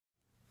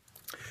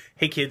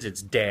Hey kids,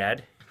 it's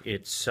Dad.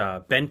 It's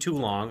been too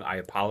long. I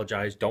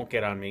apologize. Don't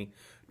get on me.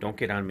 Don't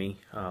get on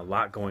me. A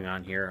lot going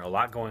on here. A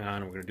lot going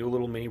on. We're going to do a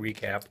little mini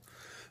recap.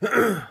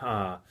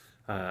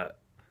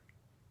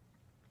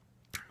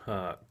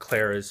 uh,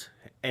 Clara's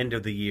end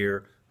of the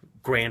year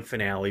grand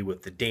finale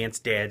with the dance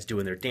dads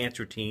doing their dance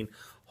routine.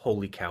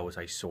 Holy cow, was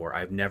I sore.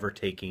 I've never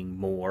taken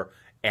more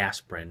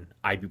aspirin,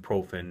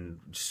 ibuprofen,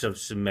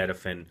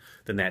 acetaminophen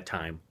than that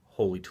time.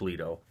 Holy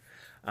Toledo.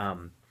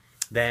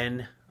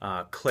 Then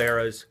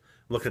Clara's,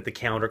 look at the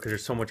calendar because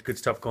there's so much good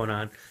stuff going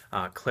on.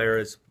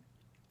 Clara's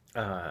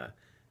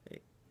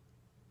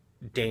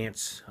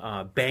dance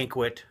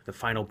banquet, the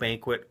final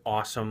banquet,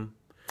 awesome.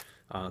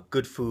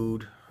 Good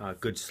food,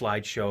 good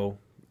slideshow,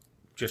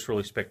 just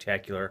really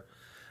spectacular.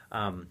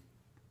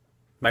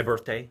 My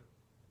birthday,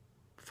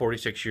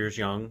 46 years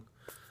young,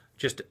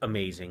 just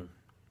amazing.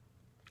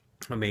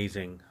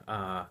 Amazing.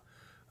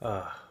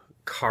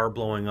 Car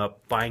blowing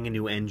up, buying a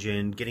new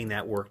engine, getting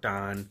that worked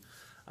on.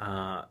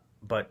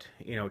 But,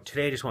 you know,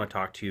 today I just want to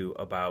talk to you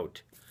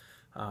about,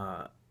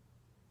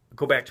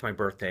 go back to my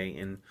birthday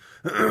and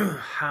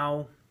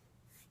how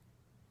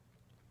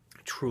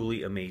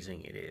truly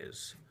amazing it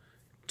is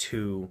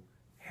to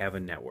have a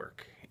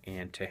network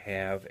and to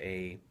have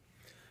a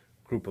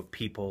group of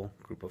people,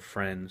 group of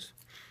friends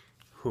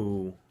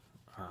who,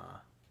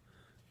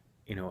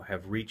 you know,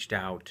 have reached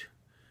out.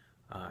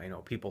 You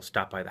know, people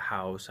stopped by the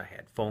house. I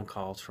had phone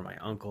calls from my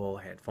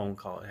uncle. I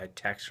had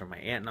texts from my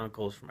aunt and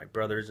uncles, from my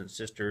brothers and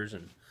sisters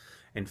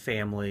and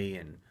family,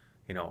 and,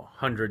 you know,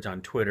 hundreds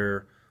on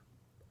Twitter,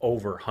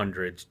 over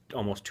hundreds,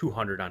 almost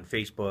 200 on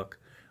Facebook,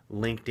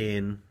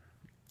 LinkedIn.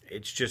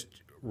 It's just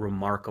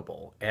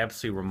remarkable,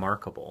 absolutely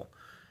remarkable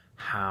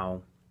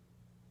how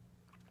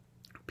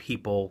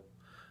people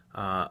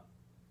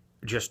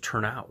just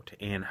turn out,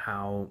 and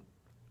how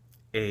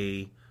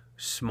a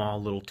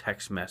small little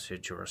text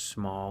message or a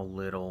small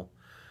little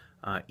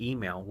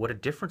email, what a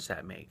difference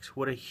that makes.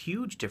 What a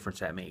huge difference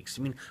that makes.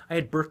 I mean, I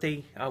had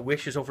birthday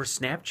wishes over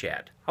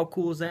Snapchat. How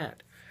cool is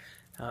that?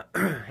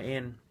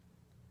 And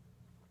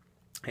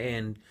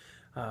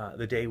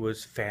the day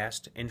was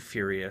fast and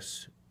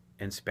furious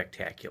and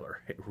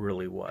spectacular. It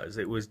really was.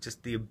 It was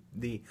just the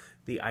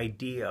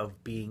idea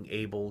of being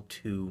able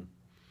to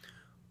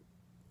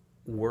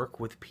work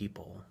with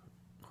people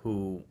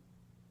who,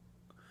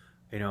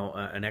 you know,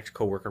 an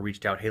ex-coworker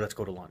reached out, hey, let's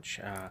go to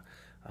lunch.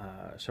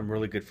 Some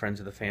really good friends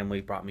of the family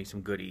brought me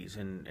some goodies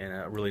and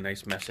a really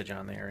nice message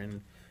on there.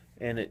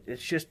 And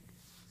it's just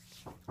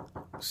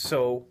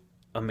so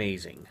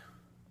amazing.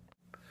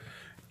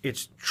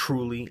 It's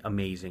truly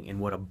amazing, and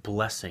what a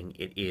blessing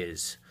it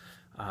is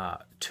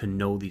to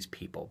know these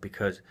people.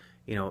 Because,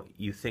 you know,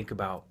 you think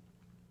about,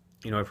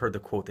 you know, I've heard the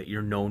quote that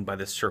you're known by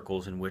the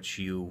circles in which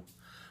you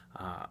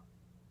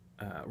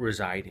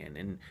reside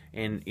in.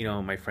 And you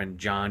know, my friend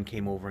John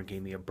came over and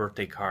gave me a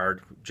birthday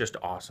card, just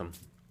awesome,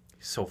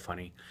 so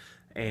funny,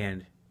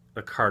 and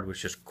the card was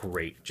just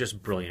great,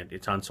 just brilliant.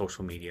 It's on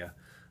social media.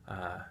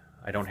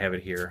 I don't have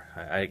it here.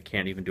 I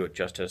can't even do it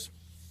justice.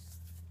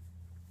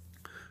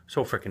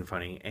 So freaking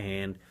funny.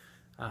 And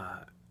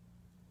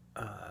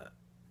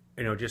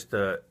you know, just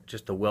the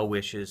well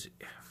wishes,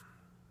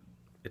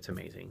 it's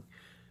amazing.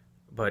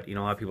 But, you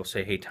know, a lot of people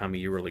say, hey, Tommy,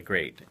 you're really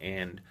great.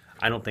 And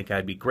I don't think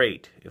I'd be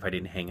great if I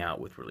didn't hang out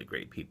with really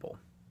great people.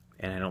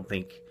 And I don't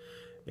think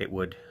it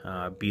would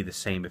be the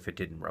same if it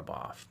didn't rub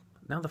off.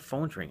 Now the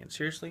phone's ringing.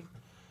 Seriously?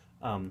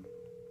 I'm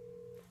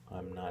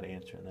not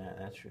answering that,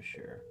 that's for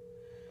sure.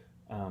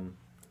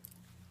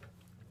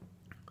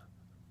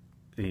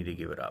 They need to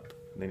give it up.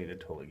 They need to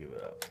totally give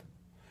it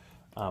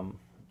up.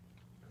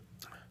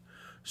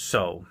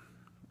 So,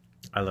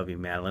 I love you,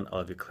 Madeline. I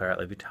love you, Claire. I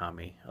love you,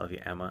 Tommy. I love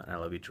you, Emma. And I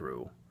love you,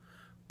 Drew.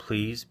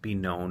 Please be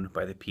known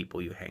by the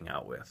people you hang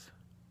out with.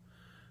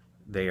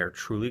 They are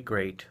truly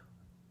great.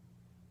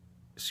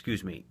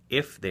 Excuse me.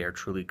 If they are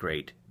truly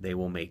great, they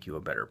will make you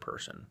a better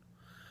person.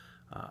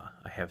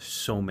 I have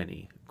so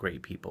many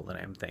great people that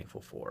I am thankful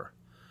for.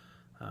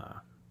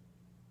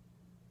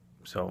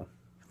 So,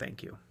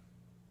 thank you.